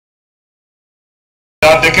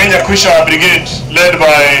that the Kenya Kwisha Brigade, led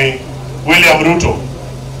by William Ruto,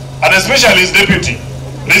 and especially his deputy.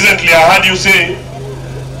 Recently, I heard you say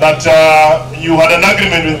that you had an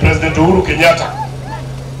agreement with President Uhuru Kenyatta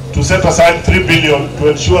to set aside 3 billion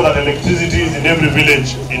to ensure that electricity is in every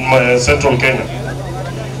village in central Kenya.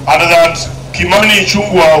 And that Kimani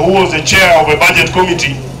Ichung'wah, who was the chair of a budget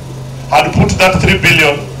committee, had put that 3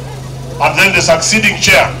 billion, and then the succeeding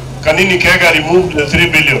chair, Kanini Kega, removed the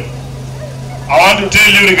 3 billion. I want to tell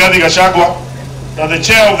you, Rigathi Gachagua, that the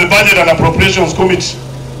chair of the Budget and Appropriations Committee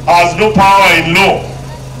has no power in law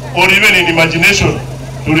or even in imagination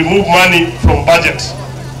to remove money from budget.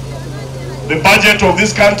 The budget of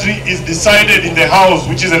this country is decided in the House,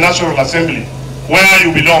 which is the National Assembly, where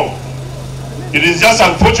you belong. It is just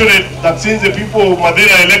unfortunate that since the people of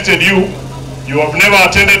Madeira elected you, you have never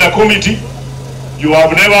attended a committee, you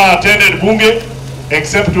have never attended Bunge,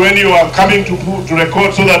 except when you are coming to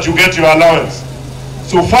record so that you get your allowance.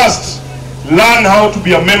 So first, learn how to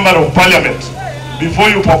be a member of parliament before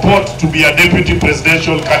you purport to be a deputy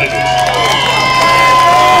presidential candidate.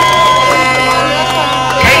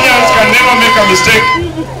 Kenyans can never make a mistake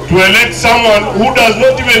to elect someone who does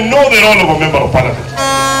not even know the role of a member of parliament,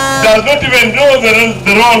 does not even know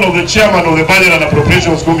the role of the chairman of the Budget and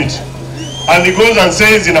Appropriations Committee. And he goes and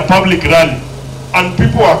says in a public rally, and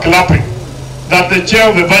people are clapping, that the chair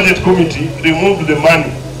of the Budget Committee removed the money.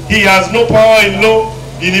 He has no power in law,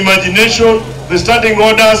 in imagination, the standing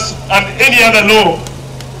orders, and any other law,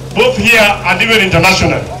 both here and even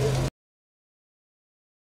internationally.